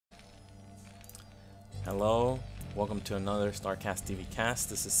Hello, welcome to another StarCastTV cast.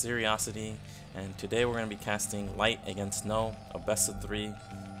 This is Seriosity, and today we're going to be casting Light against Snow, a best of 3.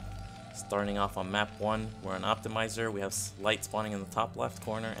 Starting off on map 1, we're an optimizer. We have Light spawning in the top left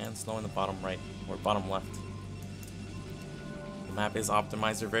corner and Snow in the bottom right, or bottom left. The map is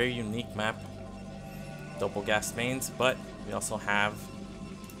optimizer, very unique map. Double gas mains, but we also have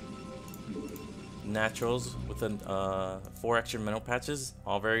naturals with 4 extra mineral patches,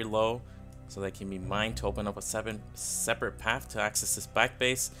 all very low, so they can be mined to open up a separate path to access this back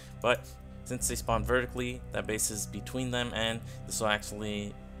base. But since they spawn vertically, that base is between them, and this will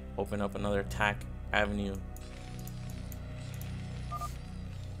actually open up another attack avenue.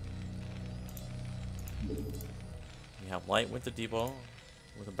 We have Light with the depot,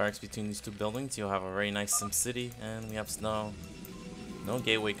 with a barracks between these two buildings. You'll have a very nice Sim City, and we have Snow. No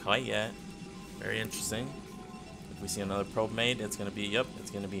gateway quite yet. Very interesting. If we see another probe made, it's gonna be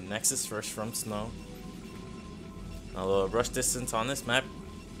it's gonna be Nexus first from Snow. Now the rush distance on this map,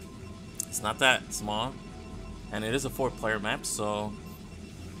 it's not that small, and it is a 4-player map, so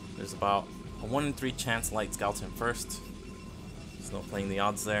there's about a 1 in 3 chance Light scouts him first. Snow playing the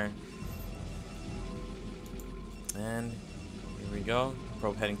odds there. And here we go.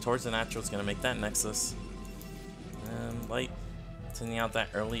 Probe heading towards the natural. It's gonna make that Nexus. And Light sending out that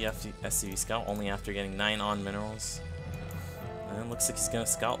early SCV scout only after getting 9 on minerals. And it looks like he's gonna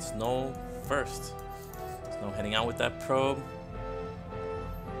scout Snow first. Snow heading out with that probe.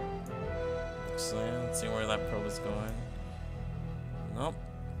 So yeah, let's see where that probe is going. Nope.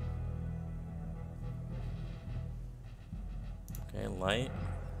 Okay, Light.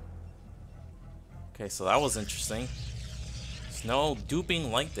 Okay, so that was interesting. Snow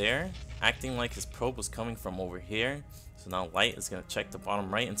duping Light there, acting like his probe was coming from over here. So now Light is going to check the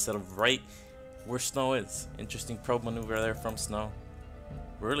bottom right instead of right where Snow is. Interesting probe maneuver there from Snow.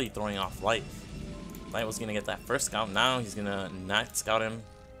 Really throwing off Light. Light was going to get that first scout. Now he's going to not scout him.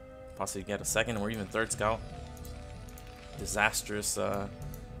 Possibly get a second or even third scout. Disastrous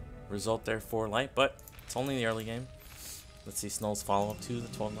result there for Light, but it's only the early game. Let's see Snow's follow-up to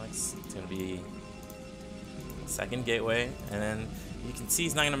the 12 likes. It's going to be a second gateway. And then you can see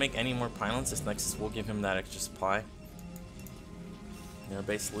he's not going to make any more pylons. This Nexus will give him that extra supply. There are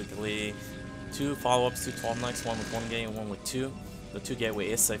basically 2 follow-ups to 12 likes, one with 1 gateway and one with 2. The 2 gateway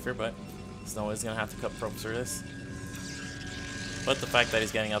is safer, but Snow is going to have to cut probes through this. But the fact that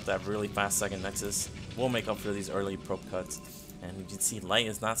he's getting up that really fast second Nexus will make up for these early probe cuts. And you can see Light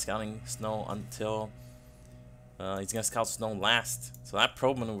is not scouting Snow until he's going to scout Snow last. So that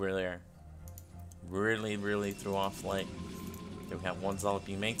probe maneuver there really threw off Light. There we have 1 Zealot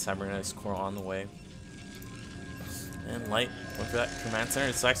being made, Cybernetics core on the way. And Light went for that command center.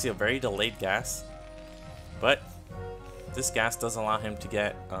 It's actually a very delayed gas, but this gas does allow him to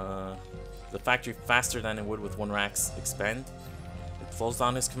get the factory faster than it would with 1 Rax expend. It slows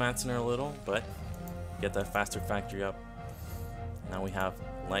down his command center a little, but get that faster factory up. Now we have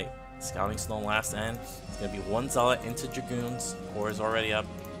Light scouting Snow last, and it's gonna be 1 Zealot into Dragoons. Core is already up.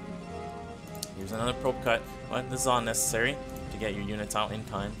 Here's another probe cut, but this is all necessary to get your units out in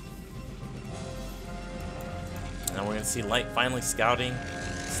time. Now we're going to see Light finally scouting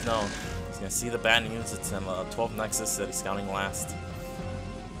Snow. He's going to see the bad news. It's in 12 Nexus that he's scouting last.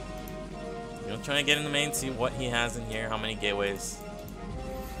 He's going to try to get in the main, see what he has in here, how many gateways.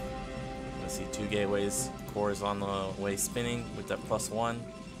 You're going to see 2 gateways. Core is on the way spinning with that +1,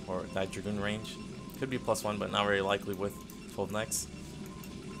 or that Dragoon range. Could be +1, but not very likely with 12 Nex.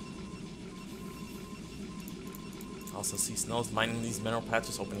 Also see Snow's mining these mineral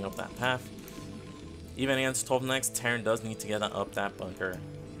patches, opening up that path. Even against 12 Nex, Terran does need to get up that bunker.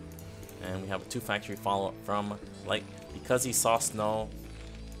 And we have a 2 factory follow-up from Light. Because he saw Snow,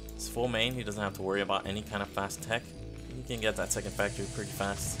 it's full main, he doesn't have to worry about any kind of fast tech. He can get that second factory pretty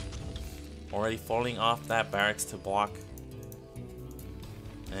fast. Already falling off that barracks to block.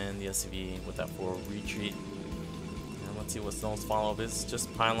 And the SCV with that 4 retreat. And let's see what Snow's follow-up is.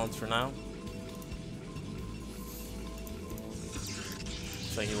 Just pylons for now.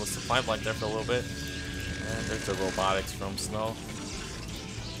 Looks like he was supply block there for a little bit. And there's the robotics from Snow.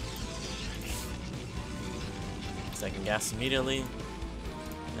 Second gas immediately.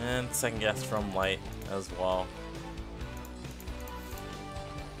 And second gas from Light as well.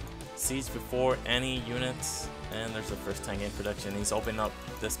 Siege before any units. And there's the first tank in production. He's opened up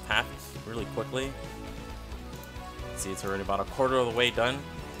this path really quickly. See, it's already about a quarter of the way done.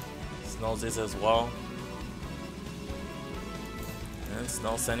 Snow's is as well. And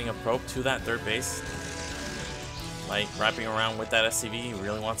Snow sending a probe to that 3rd base. Light wrapping around with that SCV. He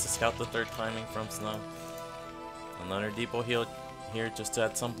really wants to scout the 3rd timing from Snow. Another depot here just to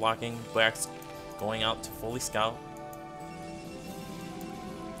add some blocking. Barracks going out to fully scout.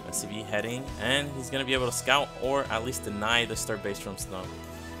 SCV heading, and he's going to be able to scout or at least deny this third base from Snow.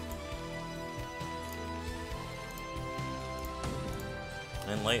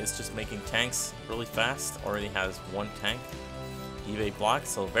 And Light is just making tanks really fast. Already has one tank. eBay block,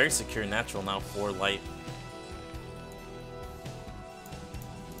 so very secure natural now for Light.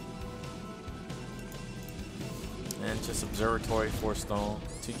 And just observatory for Snow.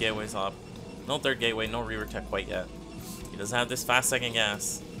 2 gateways up. No third gateway, no reaver tech quite yet. He doesn't have this fast second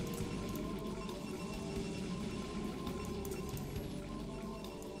gas.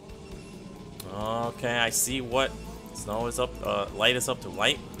 Okay, I see what Snow is up. Light is up to.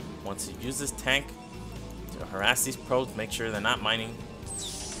 Light wants to use this tank to harass these probes, make sure they're not mining.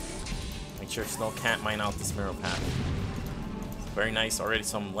 Make sure Snow can't mine out this mineral path. Very nice. Already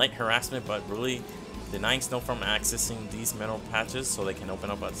some light harassment, but really denying Snow from accessing these mineral patches so they can open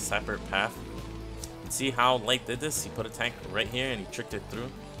up a separate path. See how Light did this? He put a tank right here and he tricked it through.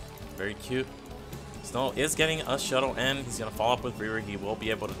 Very cute. Snow is getting a shuttle and he's going to follow up with Reaver. He will be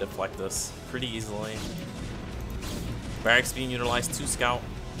able to deflect this pretty easily. Barracks being utilized to scout.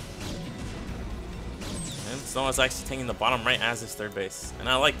 And Snow is actually taking the bottom right as his third base. And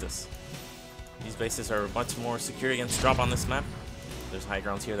I like this. These bases are much more secure against drop on this map. There's high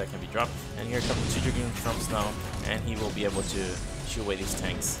grounds here that can be dropped. And here comes 2 Dragoons from Snow. And he will be able to shoot away these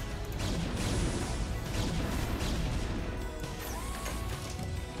tanks.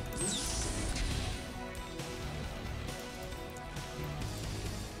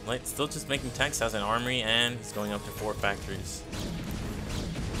 Light still just making tanks, has an armory, and he's going up to 4 factories.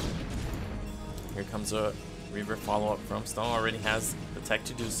 Here comes a Reaver follow-up from Snow. Already has the tech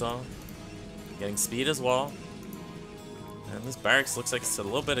to do so. Getting speed as well. And this barracks looks like it's a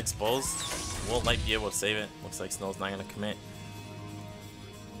little bit exposed. Will Light be able to save it? Looks like Snow's not going to commit.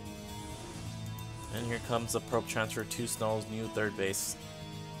 And here comes the probe transfer to Snow's new third base.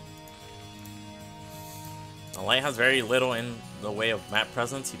 Light has very little in the way of map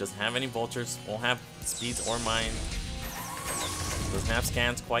presence. He doesn't have any vultures, won't have speeds or mine. Doesn't have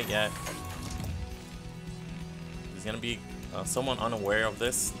scans quite yet. He's going to be somewhat unaware of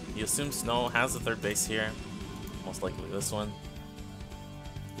this. He assumes Snow has the third base here. Most likely this one.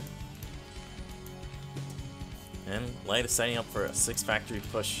 And Light is setting up for a 6 factory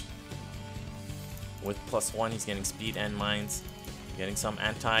push. With +1, he's getting speed and mines. Getting some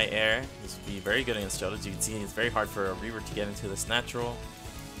anti-air. This would be very good against Shuttle. As you can see, it's very hard for a Reaver to get into this natural.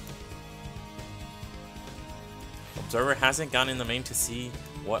 Observer hasn't gone in the main to see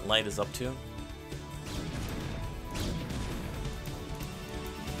what Light is up to.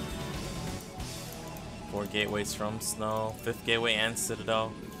 Four gateways from Snow. 5th gateway and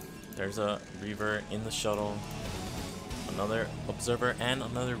Citadel. There's a Reaver in the shuttle. Another Observer and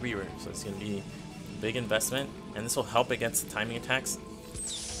another Reaver. So it's going to be a big investment. And this will help against the timing attacks.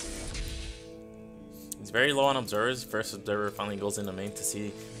 He's very low on observers. First observer finally goes in the main to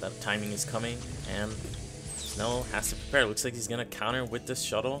see that timing is coming. And Snow has to prepare. Looks like he's going to counter with this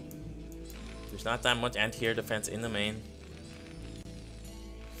shuttle. There's not that much anti-air defense in the main.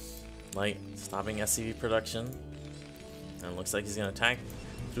 Light stopping SCV production. And looks like he's going to attack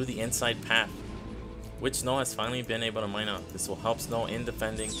through the inside path, which Snow has finally been able to mine out. This will help Snow in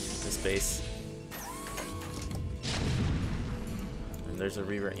defending this base. There's a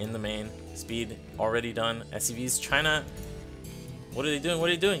Reaver in the main. Speed already done. SCV's trying to... What are they doing? What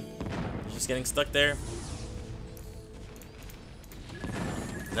are they doing? They're just getting stuck there.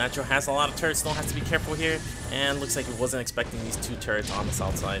 Natural has a lot of turrets. Snow has to be careful here. And looks like he wasn't expecting these 2 turrets on the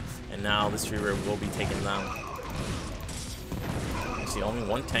south side. And now this Reaver will be taken down. Actually, only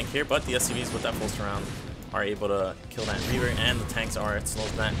 1 tank here, but the SCVs with that full surround are able to kill that Reaver. And the tanks are at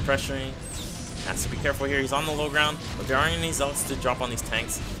Snow's back pressuring. Has to be careful here. He's on the low ground, but there aren't any zealots to drop on these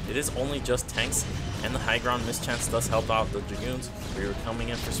tanks. It is only just tanks, and the high ground mischance does help out the Dragoons. We were coming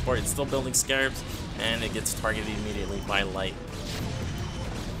in for support. It's still building scarabs, and it gets targeted immediately by Light.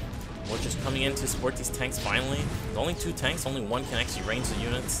 We're just coming in to support these tanks finally. There's only 2 tanks. Only 1 can actually range the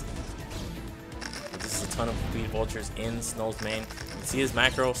units. But this is a ton of speed vultures in Snow's main. You can see his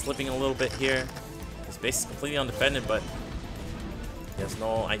macro slipping a little bit here. His base is completely undefended, but he has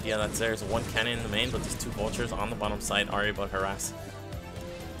no idea that's there. There's 1 cannon in the main, but these 2 vultures on the bottom side are able to harass.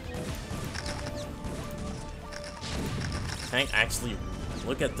 Tank actually,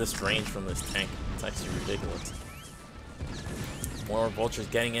 look at this range from this tank. It's actually ridiculous. More vultures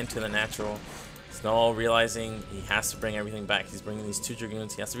getting into the natural. Snow realizing he has to bring everything back. He's bringing these 2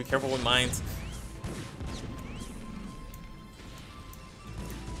 Dragoons. He has to be careful with mines.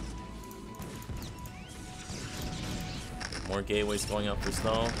 More gateways going up for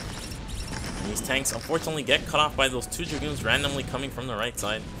Snow. And these tanks unfortunately get cut off by those 2 Dragoons randomly coming from the right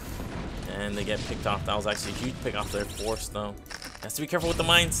side. And they get picked off. That was actually a huge pick off there for Snow. Has to be careful with the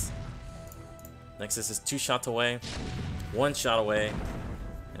mines. Nexus is 2 shots away. 1 shot away.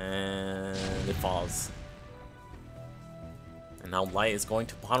 And it falls. And now Light is going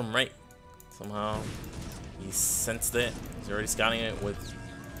to bottom right. Somehow he sensed it. He's already scouting it with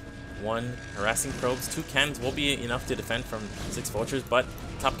 1 harassing probes. 2 cannons will be enough to defend from 6 vultures, but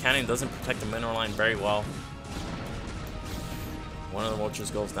top cannon doesn't protect the mineral line very well. 1 of the vultures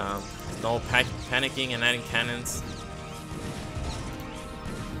goes down. No panicking and adding cannons.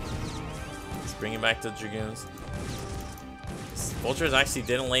 He's bringing back the Dragoons. These vultures actually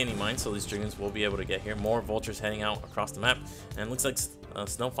didn't lay any mines, so these Dragoons will be able to get here. More vultures heading out across the map. And it looks like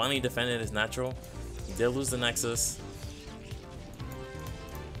Snow finally defended his natural. He did lose the Nexus.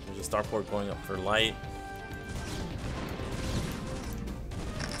 There's a starport going up for Light.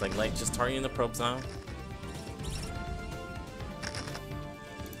 It's like Light just targeting the probes now.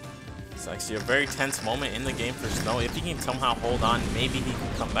 It's actually a very tense moment in the game for Snow. If he can somehow hold on, maybe he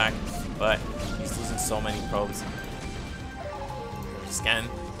can come back, but he's losing so many probes. Scan,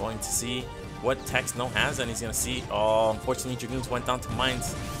 going to see what tech Snow has, and he's going to see, oh, unfortunately Dragoons went down to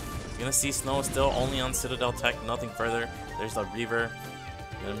mines. He's going to see Snow still only on Citadel tech, nothing further. There's the Reaver,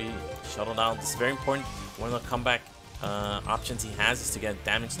 going to be shuttled out. This is very important. One of the comeback options he has is to get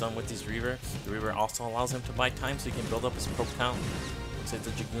damage done with his Reaver. The Reaver also allows him to buy time so he can build up his probe count. Looks like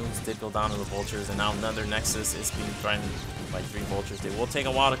the Dragoons did go down to the vultures, and now another Nexus is being threatened by 3 vultures. They will take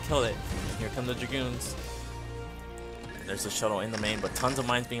a while to kill it. And here come the Dragoons. There's a shuttle in the main, but tons of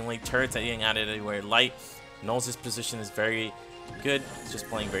mines being laid. Turrets are getting added everywhere. Light knows his position is very good. He's just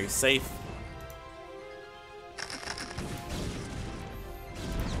playing very safe.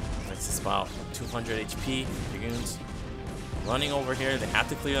 Nexus is about 200 HP. Dragoons running over here. They have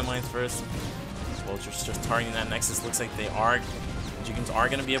to clear the mines first. Vultures just targeting that Nexus. Looks like they are. Dragoons are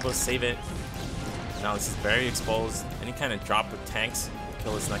going to be able to save it. Now this is very exposed. Any kind of drop with tanks will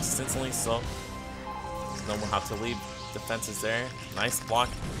kill this Nexus instantly, so Snow will have to leave defenses there. Nice block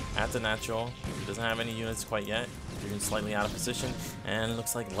at the natural. He doesn't have any units quite yet. Dragoons slightly out of position, and it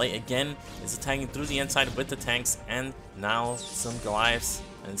looks like Light again is attacking through the inside with the tanks, and now some Goliaths,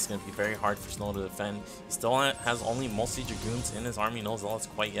 and it's going to be very hard for Snow to defend. He still has only mostly Dragoons in his army, no zealots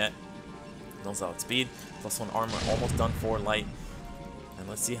quite yet. No zealot speed, plus 1 armor almost done for Light. And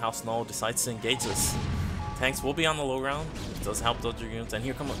let's see how Snow decides to engage this. Tanks will be on the low ground, which does help those Dragoons. And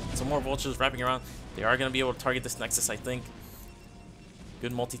here come some more vultures wrapping around. They are going to be able to target this Nexus, I think.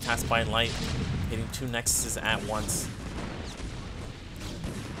 Good multitask by Light, hitting 2 Nexuses at once.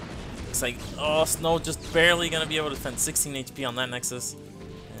 Looks like, oh, Snow just barely going to be able to defend 16 HP on that Nexus.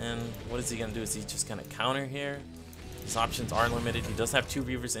 And what is he going to do? Is he just going to counter here? His options are limited. He does have 2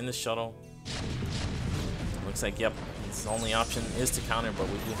 Reavers in the shuttle. Looks like, yep, his only option is to counter, but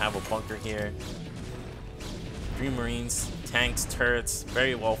we do have a bunker here. 3 Marines, tanks, turrets,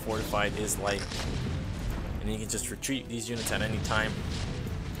 very well fortified is Light. And you can just retreat these units at any time.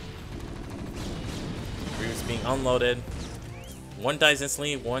 Reavers being unloaded. 1 dies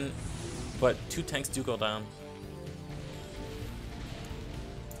instantly, but 2 tanks do go down.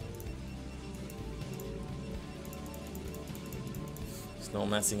 Snow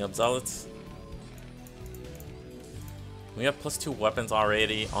messing up zealots. We have +2 weapons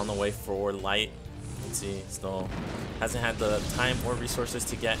already on the way for Light. Let's see, Snow hasn't had the time or resources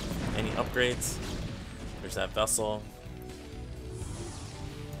to get any upgrades. There's that vessel.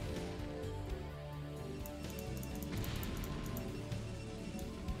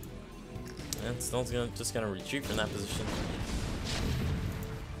 And Snow's just gonna retreat from that position.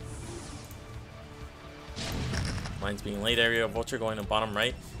 Mines being laid area, Vulture going to bottom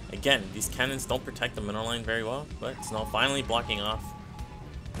right. Again, these cannons don't protect the mineral line very well, but Snow finally blocking off.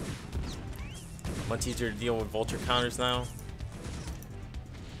 Much easier to deal with Vulture counters now.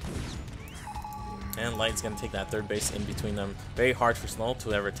 And Light's going to take that 3rd base in between them. Very hard for Snow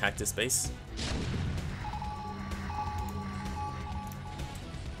to ever attack this base.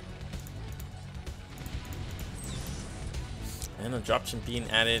 And a dropship being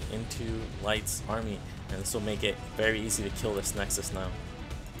added into Light's army. And this will make it very easy to kill this Nexus now.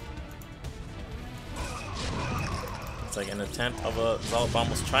 It's like an attempt of a Zealot bomb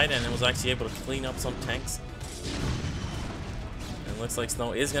was tried, and it was actually able to clean up some tanks. And it looks like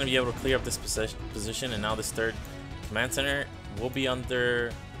Snow is going to be able to clear up this position, and now this 3rd command center will be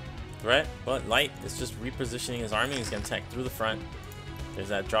under threat, but Light is just repositioning his army. He's going to attack through the front. There's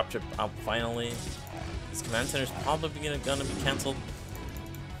that dropship out finally. This command center is probably going to be cancelled.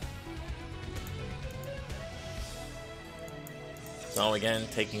 Snow again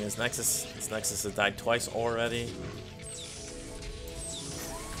taking his Nexus. His Nexus has died twice already.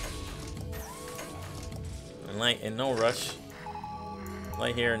 And Light in no rush.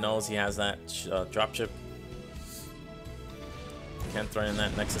 Light here knows he has that dropship. Can't throw in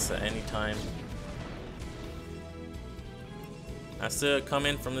that Nexus at any time. Has to come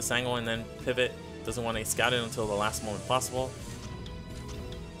in from this angle and then pivot. Doesn't want to scout it until the last moment possible.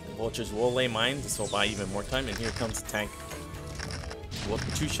 The Vultures will lay mines, this will buy even more time. And here comes the tank. We'll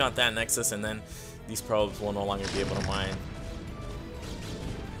two-shot that Nexus, and then these probes will no longer be able to mine.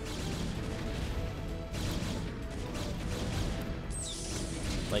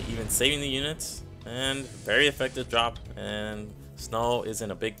 Like even saving the units, and very effective drop. And Snow is in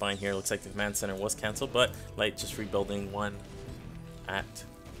a big bind here. Looks like the command center was canceled, but Light just rebuilding one at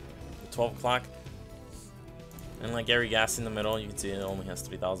 12 o'clock. And like every gas in the middle, you can see it only has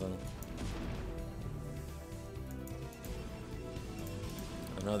 3,000.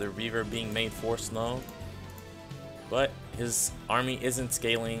 Another Reaver being made for Snow, but his army isn't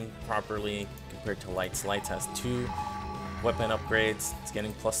scaling properly compared to Light's. Light has 2 weapon upgrades. It's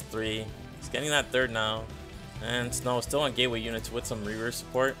getting +3. He's getting that 3rd now. And Snow is still on gateway units with some Reaver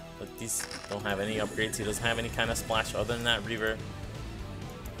support, but these don't have any upgrades. He doesn't have any kind of splash other than that Reaver.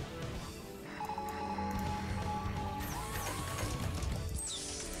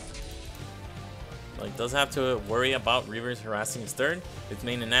 Like, does have to worry about Reavers harassing his 3rd. His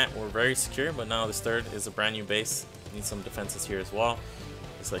main and Nat were very secure, but now this 3rd is a brand new base. Needs some defenses here as well.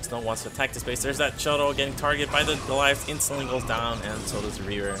 Looks like Snow wants to attack this base. There's that shuttle getting targeted by the Goliath. Instantly goes down, and so does the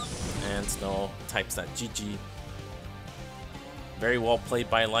Reaver. And Snow types that GG. Very well played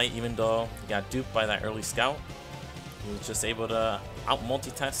by Light, even though he got duped by that early scout. He was just able to out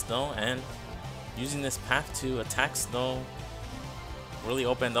multitask Snow, and using this path to attack Snow really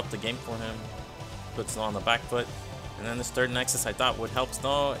opened up the game for him. Put Snow on the back foot, and then this 3rd Nexus I thought would help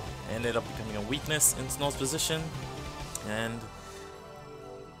Snow ended up becoming a weakness in Snow's position, and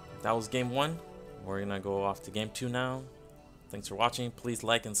that was game 1. We're gonna go off to game 2 now. Thanks for watching. Please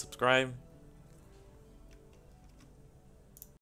like and subscribe.